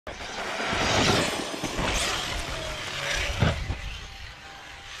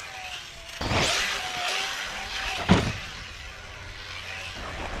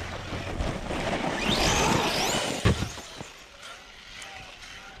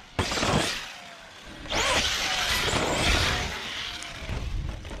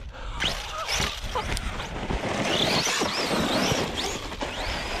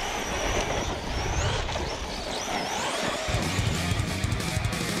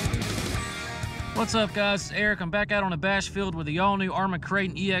What's up, guys? It's Eric. I'm back out on the bash field with the all-new ARRMA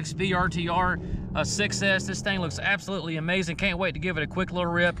Kraton EXB RTR 6S. This thing looks absolutely amazing. Can't wait to give it a quick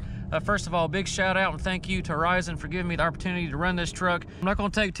little rip. First of all, big shout out and thank you to Horizon for giving me the opportunity to run this truck. I'm not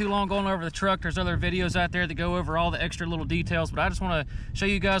going to take too long going over the truck. There's other videos out there that go over all the extra little details, but I just want to show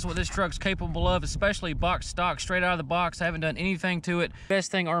you guys what this truck's capable of, especially box stock, straight out of the box. I haven't done anything to it.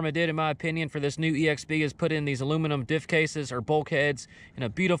 Best thing ARRMA did, in my opinion, for this new EXB is put in these aluminum diff cases or bulkheads in a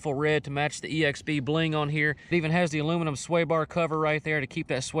beautiful red to match the EXB bling on here. It even has the aluminum sway bar cover right there to keep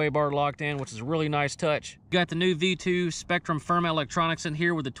that sway bar locked in, which is a really nice touch. Got the new V2 Spectrum Firma electronics in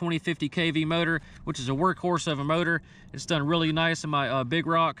here with the 2050 kV motor, which is a workhorse of a motor. It's done really nice in my Big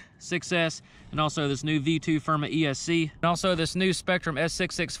Rock 6S, and also this new V2 Firma ESC, and also this new Spectrum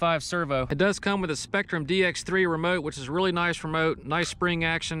S665 servo. It does come with a Spectrum DX3 remote, which is a really nice remote, nice spring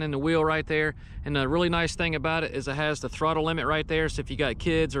action in the wheel right there. And the really nice thing about it is it has the throttle limit right there, so if you got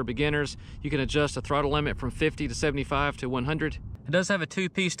kids or beginners, you can adjust the throttle limit from 50 to 75 to 100. It does have a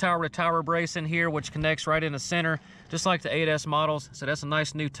two-piece tower-to-tower brace in here, which connects right in the center, just like the 8S models, so that's a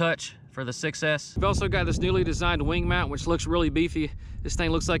nice new touch for the 6S. We've also got this newly designed wing mount, which looks really beefy. This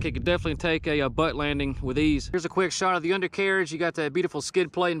thing looks like it could definitely take a butt landing with ease. Here's a quick shot of the undercarriage. You got that beautiful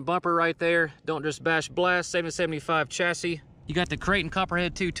skid plate and bumper right there. Don't just bash blast, 775 chassis. You got the Kraton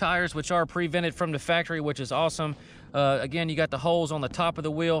Copperhead 2 tires, which are pre-vented from the factory, which is awesome. Again, you got the holes on the top of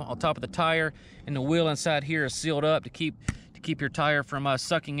the wheel, on top of the tire, and the wheel inside here is sealed up to keep your tire from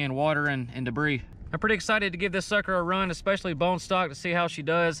sucking in water and debris. I'm pretty excited to give this sucker a run, especially bone stock, to see how she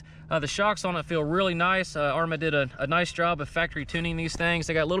does. The shocks on it feel really nice. ARRMA did a nice job of factory tuning these things.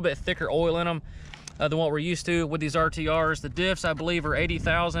 They got a little bit thicker oil in them than what we're used to with these RTRs. The diffs, I believe, are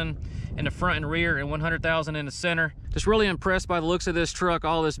 80,000 in the front and rear and 100,000 in the center. Just really impressed by the looks of this truck.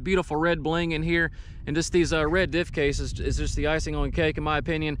 All this beautiful red bling in here, and just these red diff cases is just the icing on the cake, in my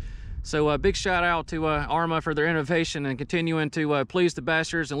opinion. So big shout out to ARRMA for their innovation and continuing to please the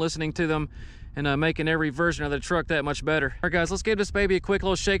bashers and listening to them and making every version of the truck that much better. All right, guys, let's give this baby a quick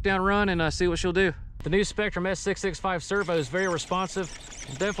little shakedown run and see what she'll do. The new Spectrum S665 servo is very responsive.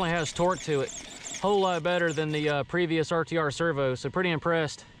 It definitely has torque to it. A whole lot better than the previous RTR servo, so pretty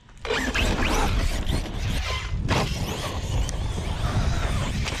impressed.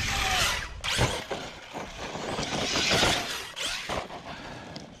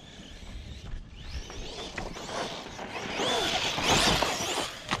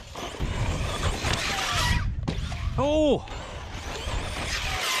 Oh!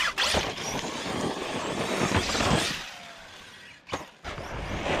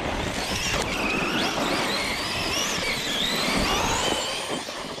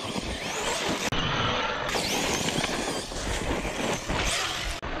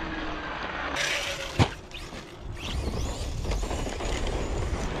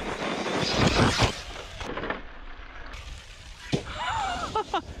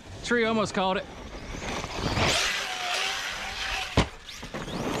 Tree almost caught it.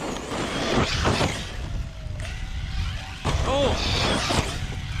 Oh!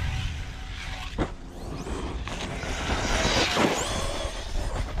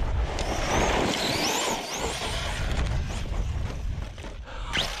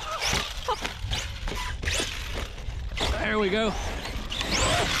 There we go.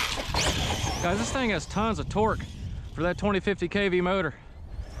 Guys, this thing has tons of torque for that 2050 kV motor.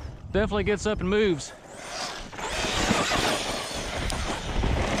 Definitely gets up and moves.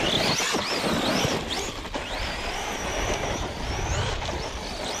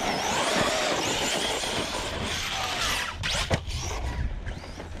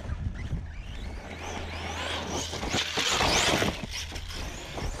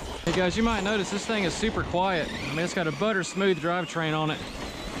 Hey guys, you might notice this thing is super quiet. I mean, it's got a butter smooth drivetrain on it.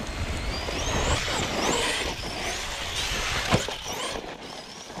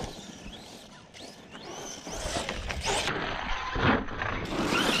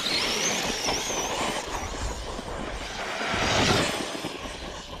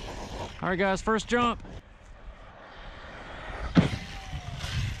 All right, guys, first jump.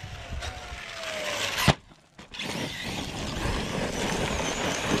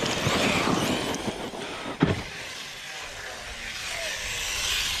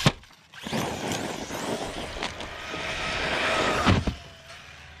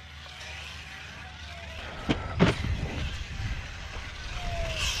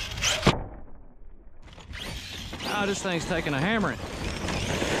 Oh, this thing's taking a hammering.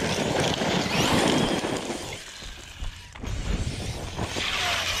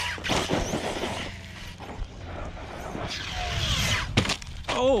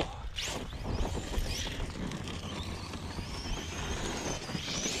 Oh!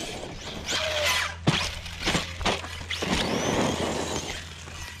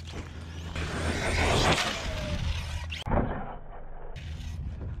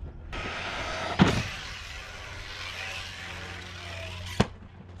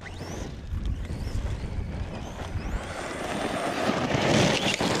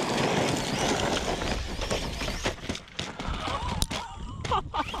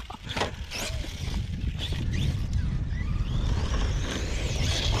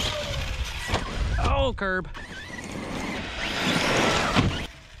 Oh, curb.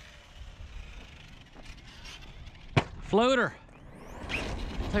 Floater.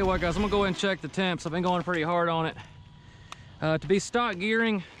 Tell you what, guys, I'm gonna go ahead and check the temps. I've been going pretty hard on it. To be stock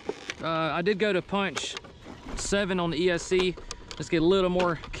gearing, I did go to punch 7 on the ESC. Let's get a little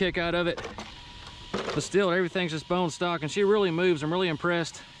more kick out of it. But still, everything's just bone stock, and she really moves. I'm really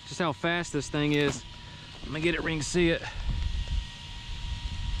impressed just how fast this thing is. Let me get it where you can see it.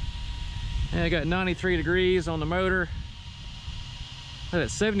 And I got 93 degrees on the motor.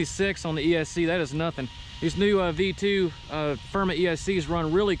 That's 76 on the ESC. That is nothing. These new V2 ARRMA ESCs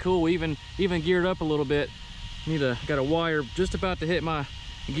run really cool, even geared up a little bit. Got a wire just about to hit my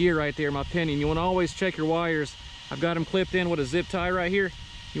gear right there, my pinion. You want to always check your wires. I've got them clipped in with a zip tie right here.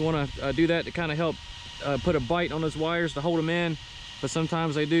 You want to do that to kind of help put a bite on those wires to hold them in. But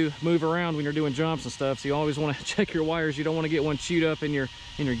sometimes they do move around when you're doing jumps and stuff, so you always want to check your wires. You don't want to get one chewed up in your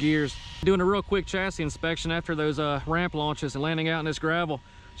gears. Doing a real quick chassis inspection after those ramp launches and landing out in this gravel.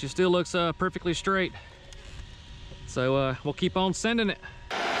 She still looks perfectly straight. So we'll keep on sending it.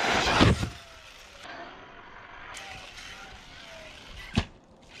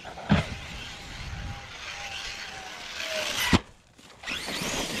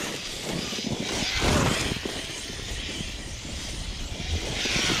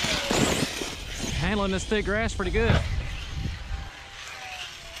 Handling this thick grass pretty good.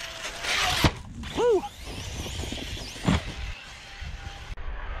 Woo!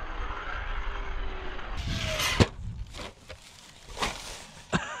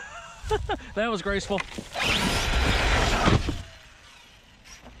 That was graceful.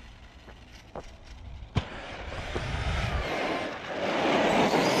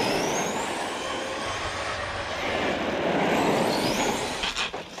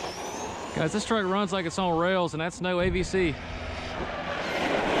 Guys, this truck runs like it's on rails, and that's no AVC.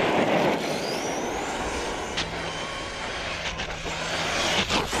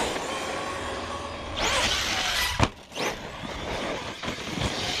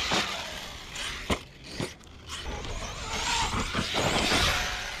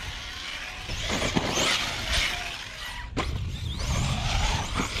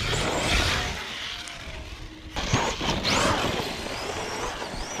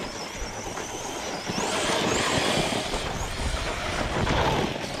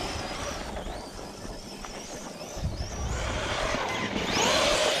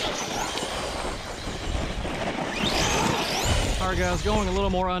 All right, guys, going a little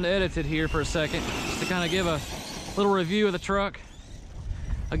more unedited here for a second, just to kind of give a little review of the truck.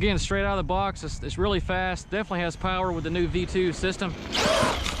 Again, straight out of the box, it's really fast. Definitely has power with the new V2 system.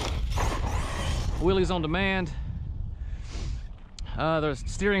 Wheelies on demand. The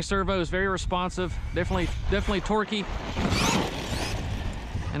steering servo is very responsive, definitely torquey,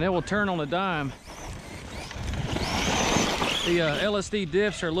 and it will turn on a dime. The LSD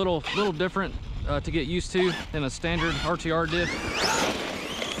diffs are a little different to get used to than a standard RTR diff.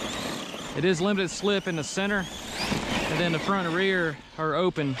 It is limited slip in the center, and then the front and rear are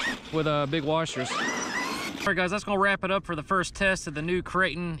open with big washers. All right, guys, that's gonna wrap it up for the first test of the new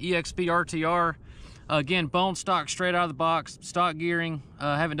Kraton EXB RTR. Again, bone stock straight out of the box, stock gearing.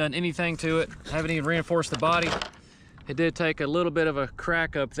 Haven't done anything to it. Haven't even reinforced the body. It did take a little bit of a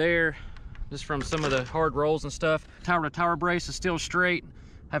crack up there, just from some of the hard rolls and stuff. Tower to tower brace is still straight.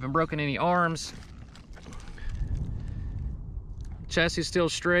 Haven't broken any arms. Chassis is still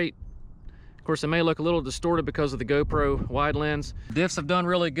straight. Of course, it may look a little distorted because of the GoPro wide lens. Diffs have done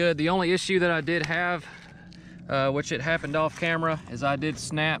really good. The only issue that I did have, which it happened off camera, is I did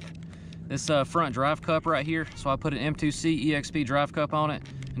snap this front drive cup right here. So I put an M2C EXP drive cup on it,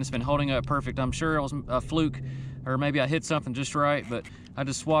 and it's been holding up perfect. I'm sure it was a fluke, or maybe I hit something just right, but I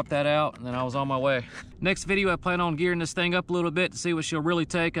just swapped that out and then I was on my way. Next video, I plan on gearing this thing up a little bit to see what she'll really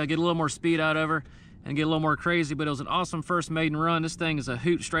take. I get a little more speed out of her and get a little more crazy, but it was an awesome first maiden run. This thing is a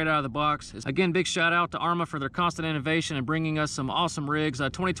hoot straight out of the box. Again, big shout out to ARRMA for their constant innovation and bringing us some awesome rigs.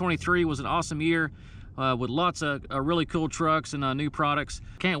 2023 was an awesome year with lots of really cool trucks and new products.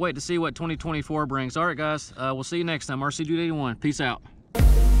 Can't wait to see what 2024 brings. All right, guys, we'll see you next time. RC Dude 81, peace out.